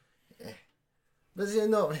 Yeah. But you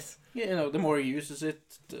know, the more he uses it,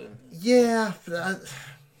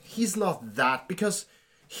 he's not that, because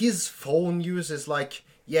his phone uses like,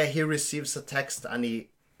 he receives a text and he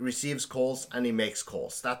receives calls and he makes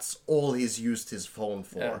calls. That's all he's used his phone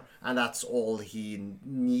for, and that's all he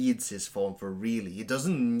needs his phone for, really. He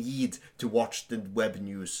doesn't need to watch the web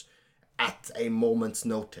news at a moment's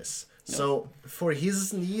notice. No. So for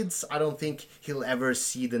his needs, I don't think he'll ever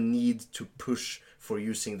see the need to push for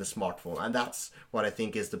using the smartphone, and that's what I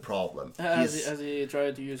think is the problem. Has he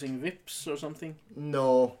tried using Vips or something?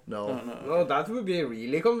 No. No, that would be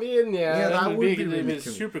really convenient. Yeah, that would be really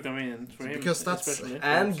super convenient for him. Because that's especially.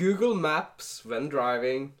 And Google Maps when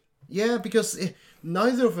driving. Yeah, because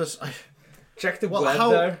neither of us check the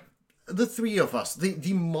weather. The three of us,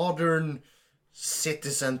 the modern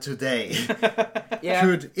citizen today,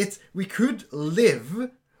 we could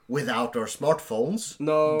live without our smartphones.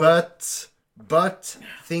 No, but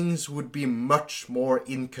things would be much more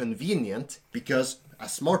inconvenient, because a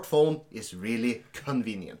smartphone is really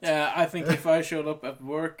convenient. Yeah, I think if I showed up at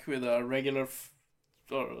work with a regular,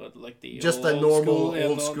 or like the just a normal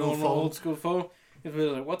old school phone, it would be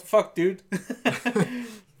like, what the fuck, dude?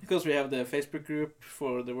 Because we have the Facebook group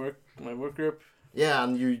for my work group. Yeah,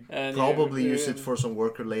 and you probably use it for some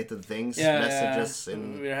work-related things, messages.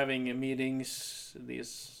 We're having meetings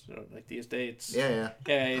these days. Yeah,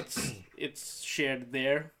 it's shared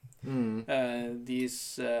there.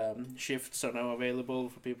 These shifts are now available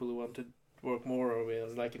for people who want to work more or we are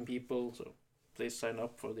lacking people. So please sign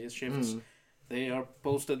up for these shifts. they are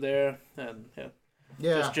posted there, and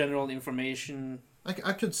Yeah. just general information.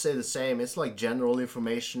 I could say the same. It's like general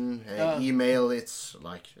information, email. It's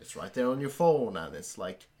right there on your phone, and it's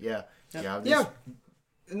like you have this. Yeah.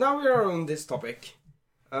 Now we are on this topic.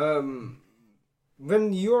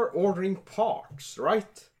 When you're ordering parts,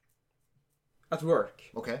 right? At work.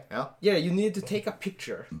 Okay. Yeah. Yeah, you need to take a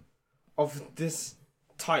picture of this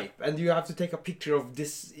type, and you have to take a picture of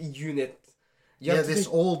this unit. This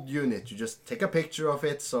old unit. You just take a picture of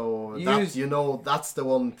it, so that's the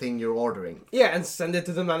one thing you're ordering. Yeah, and send it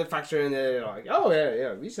to the manufacturer, and they're like, "Oh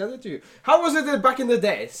yeah, we send it to you." How was it back in the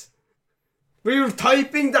days? Were you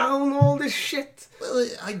typing down all this shit? Well,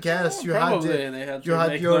 I guess you Probably had they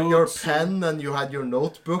had your notes pen and you had your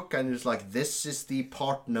notebook, and it's like, this is the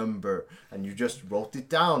part number, and you just wrote it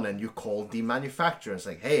down, and you called the manufacturer and it's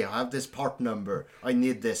like, hey, I have this part number, I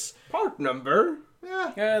need this Part number?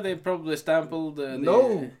 Yeah, they probably stamped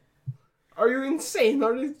No. Are you insane?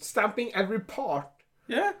 Are they stamping every part?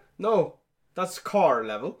 Yeah. No. That's car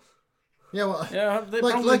level. Yeah, well, Yeah, they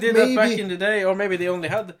Like- probably like did that back maybe- in the day, or maybe they only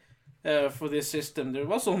had for this system. There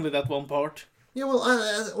was only that one part. yeah, well,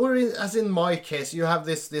 as in my case, you have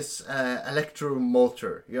this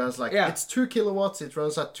electromotor. You know, it's like, it's 2 kilowatts, it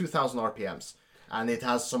runs at 2,000 RPMs. And it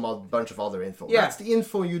has some bunch of other info. Yeah. That's the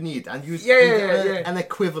info you need, and you Yeah. an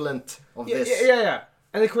equivalent of this. Yeah.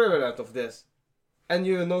 An equivalent of this. And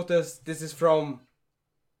you notice this is from...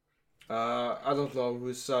 I don't know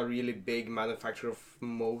who's a really big manufacturer of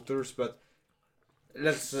motors, but...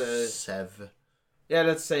 Let's... Sev. Yeah,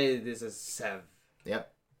 let's say this is Sev. Yeah.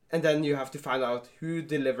 And then you have to find out who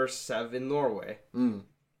delivers Sev in Norway. Mm.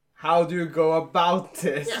 How do you go about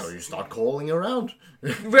this? Yeah, well, you start calling around.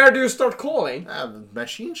 Where do you start calling?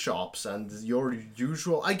 Machine shops and your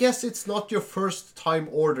usual... I guess it's not your first time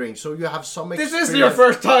ordering, so you have some This experience. is your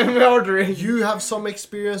first time ordering! You have some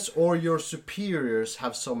experience, or your superiors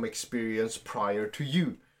have some experience prior to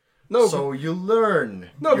you. No, So you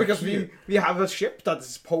learn. no, You because hear. we have a ship that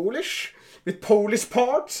is Polish, with Polish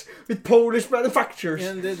parts, with Polish manufacturers.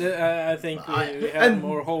 And I think we had and-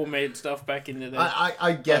 more homemade stuff back in the day.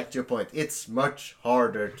 I get your point. It's much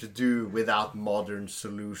harder to do without modern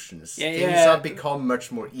solutions. Yeah, Things yeah. have become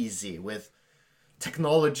much more easy with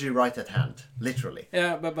technology right at hand, literally.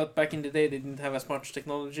 Yeah, but back in the day they didn't have as much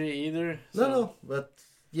technology either. No, but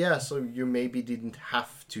yeah, so you maybe didn't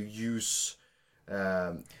have to use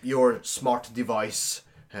your smart device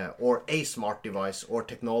or a smart device or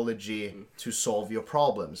technology to solve your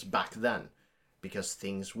problems back then, because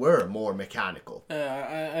things were more mechanical.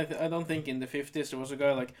 I don't think in the 50s there was a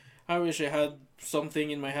guy like, I wish I had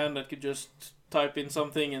something in my hand that could just type in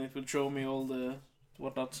something and it would show me all the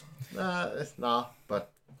whatnot. Nah,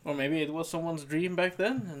 but Or maybe it was someone's dream back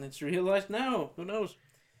then and it's realized now. Who knows?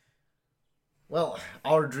 well,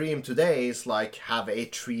 our dream today is like have a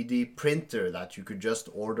 3D printer that you could just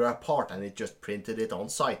order a part and it just printed it on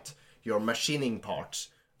site. Your machining parts,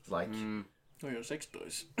 like, Or your sex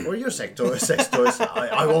toys. or your sex toys.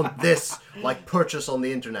 I want this, like, purchase on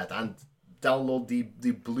the internet and download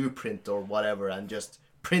the blueprint or whatever and just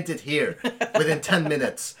print it here within 10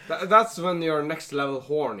 minutes. That's when you're next level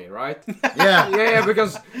horny, right? Yeah. Yeah,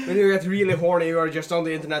 because when you get really horny, you are just on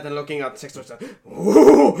the internet and looking at sex toys.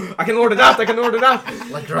 Ooh, I can order that, I can order that.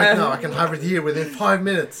 Like right now, I can have it here within 5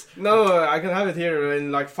 minutes. No, I can have it here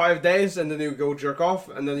in like 5 days, and then you go jerk off,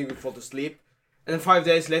 and then you can fall to sleep. And then 5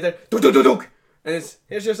 days later, duk duk duk duk, and it's,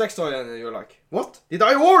 here's your sex toy, and then you're like, what? Did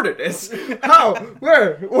I order this? How?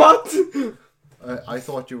 Where? What? I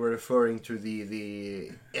thought you were referring to the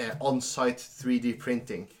on-site 3D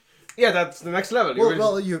printing. Yeah, that's the next level.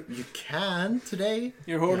 Well, you can today.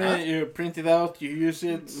 You're horny, you print it out, you use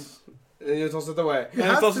it. You toss it away. You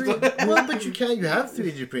have 3D, you have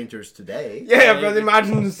 3D printers today. Yeah, but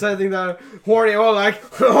imagine sitting there horny all like,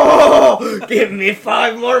 oh, give me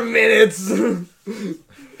 5 more minutes.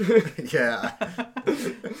 Yeah.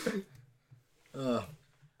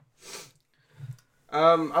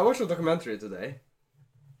 I watched a documentary today.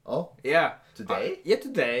 Oh, Yeah. today? Yeah,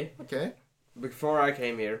 today. Okay. Before I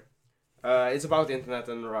came here. It's about the internet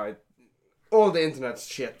and all the internet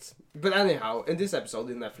shit. But anyhow, in this episode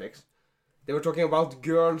in Netflix, they were talking about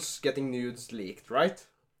girls getting nudes leaked, right?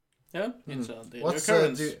 Yeah, it's a daily What's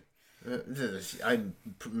occurrence.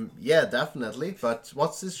 yeah, definitely. But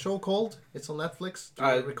what's this show called? It's on Netflix. Do you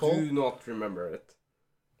I recall? do not remember it.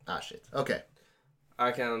 Ah, shit. Okay.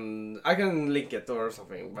 I can link it or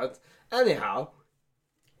something. But anyhow,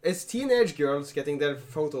 it's teenage girls getting their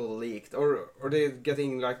photo leaked, or they're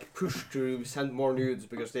getting like pushed to send more nudes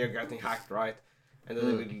because they are getting hacked, right? And then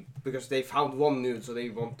they will, because they found one nude, so they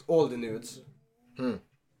want all the nudes.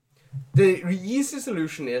 The easy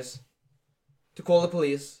solution is to call the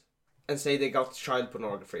police and say they got child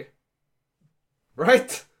pornography.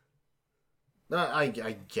 Right?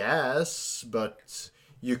 I guess, but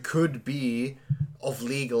you could be of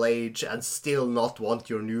legal age and still not want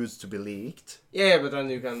your news to be leaked. Yeah, but then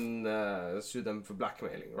you can sue them for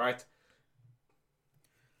blackmailing, right?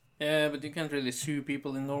 Yeah, but you can't really sue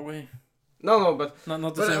people in Norway. No, but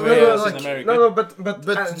Not the but, same no, way no, as like, in America. no,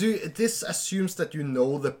 but This assumes that you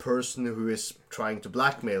know the person who is trying to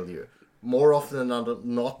blackmail you. More often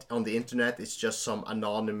than not on the internet, it's just some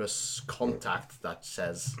anonymous contact that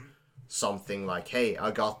says something like, "Hey,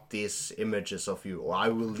 I got these images of you," or "I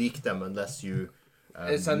will leak them unless you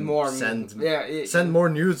send more. send more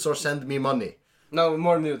nudes or send me money." No,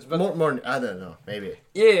 more nudes, but More. I don't know. Maybe.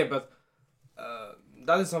 yeah, but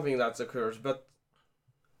that is something that occurs. But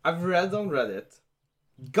I've read on Reddit,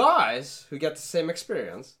 guys who get the same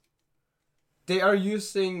experience, they are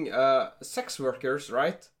using sex workers,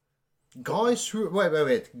 right? Guys who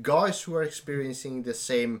wait. Guys who are experiencing the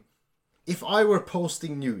same. If I were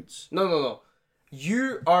posting nudes. No.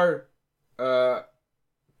 You are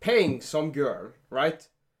paying some girl, right,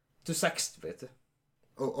 to sext with,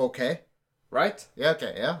 Okay. right? Yeah.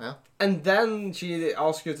 Okay. Yeah. And then she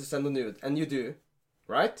asks you to send a nude, and you do,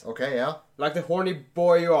 right? Okay. Yeah. Like the horny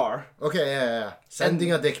boy you are, Okay. Yeah.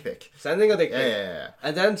 Sending a dick pic. sending a dick Yeah. pic. Yeah.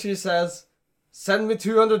 And then she says, "Send me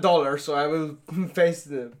 $200 so I will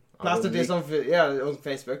plaster this on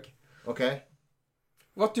Facebook." Okay.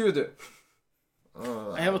 What do you do?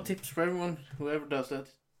 I have a tips for everyone, whoever does that.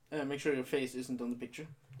 Make sure your face isn't on the picture.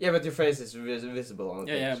 Yeah, but your face is visible on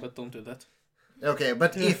the Yeah, page. but don't do that. Okay,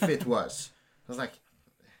 but if it was, I was like,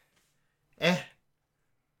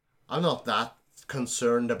 I'm not that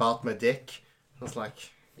concerned about my dick. I was like,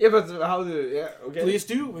 Yeah, but how do you... Yeah, okay. Please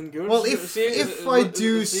do when girls. Well, if I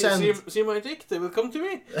do see my dick, they will come to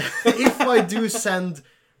me. if I do send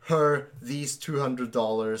her these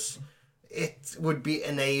 $200, it would be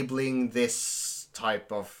enabling this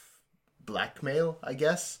type of blackmail, I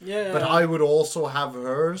guess. Yeah. But I would also have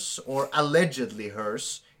hers, or allegedly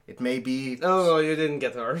hers. It may be. No, you didn't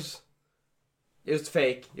get hers. It was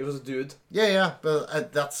fake. It was a dude. Yeah,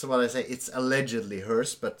 but that's what I say. It's allegedly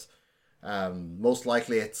hers, but most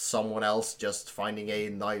likely it's someone else just finding a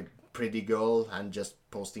nice, pretty girl and just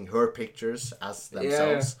posting her pictures as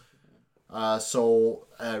themselves. So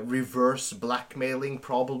reverse blackmailing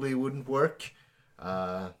probably wouldn't work.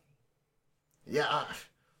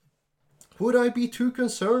 Would I be too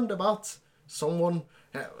concerned about someone?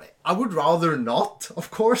 I would rather not, of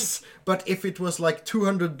course. But if it was like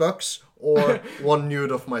 $200 or one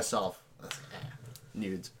nude of myself,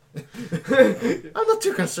 nude. I'm not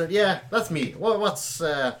too concerned. Yeah, that's me. What's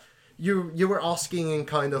you were asking in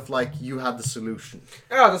kind of like you had the solution.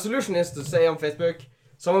 Yeah, the solution is to say on Facebook,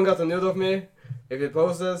 someone got a nude of me. If you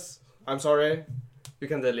post this, I'm sorry. You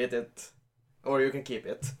can delete it, or you can keep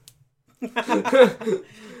it.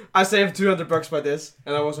 I saved $200 by this,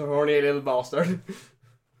 and I was a horny little bastard.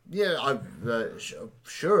 Yeah,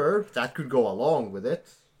 sure, that could go along with it.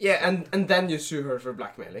 Yeah, and then you sue her for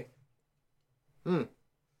blackmailing. Hmm.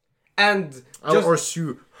 And Or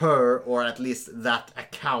sue her, or at least that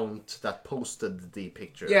account that posted the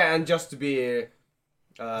picture. yeah, and just to be,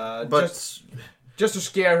 just to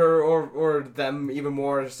scare her or them even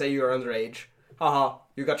more, say you're underage. Haha,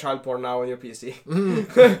 you got child porn now on your PC.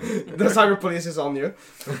 The cyber police is on you.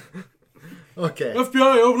 Okay.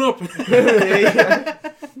 FBI, open up!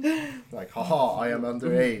 Like, haha, I am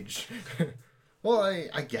underage. Well,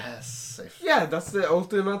 I guess. Yeah, that's the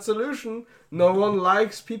ultimate solution. No one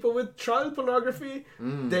likes people with child pornography.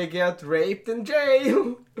 They get raped in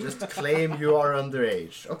jail. Just claim you are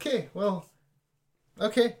underage. Okay, well.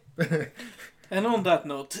 Okay. And on that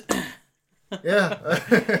note, Yeah.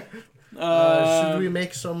 Should we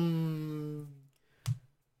make some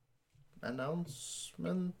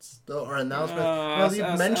announcements? Or announcements? Well, you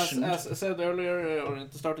mentioned. As I said earlier, or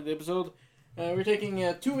at the start of the episode, we're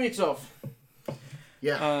taking 2 weeks off.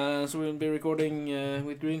 Yeah. So we'll be recording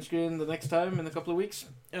with green screen the next time in a couple of weeks,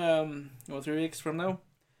 or 3 weeks from now.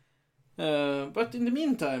 But in the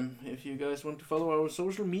meantime, if you guys want to follow our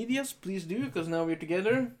social medias, please do, because now we're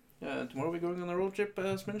together. Tomorrow we're going on a road trip,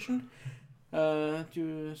 as mentioned,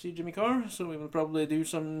 to see Jimmy Carr. So we will probably do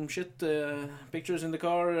some pictures in the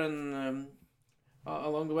car and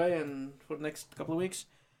along the way and for the next couple of weeks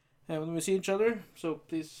when we see each other. So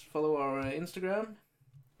please follow our Instagram,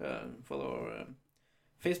 follow our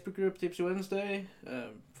Facebook group Tipsy Wednesday,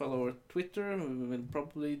 follow our Twitter. We will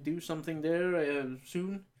probably do something there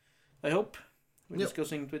soon, I hope. We're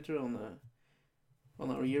discussing Twitter on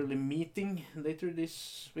our yearly meeting later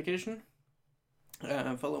this vacation.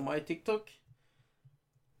 Follow my TikTok.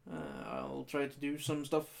 I'll I'll try to do some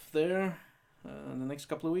stuff there in the next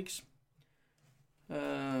couple of weeks.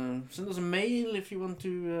 Send us a mail if you want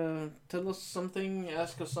to tell us something,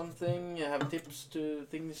 ask us something, have tips to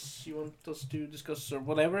things you want us to discuss or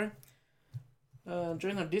whatever.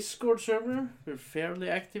 Join our Discord server. We're fairly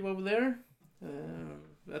active over there.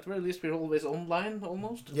 At the very least, we're always online,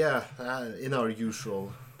 almost. Yeah, in our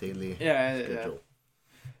usual daily schedule.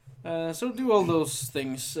 So do all those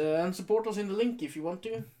things and support us in the link if you want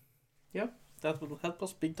to. Yeah, that will help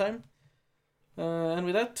us big time. And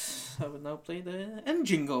with that, I will now play the end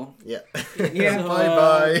jingle. Yeah. Yeah. So,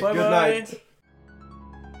 Bye-bye. Bye-bye. Good night.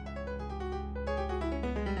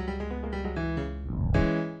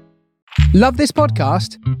 Love this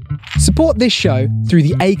podcast? Support this show through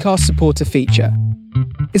the Acast supporter feature.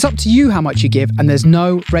 It's up to you how much you give, and there's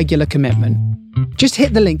no regular commitment. Just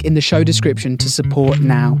hit the link in the show description to support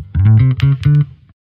now.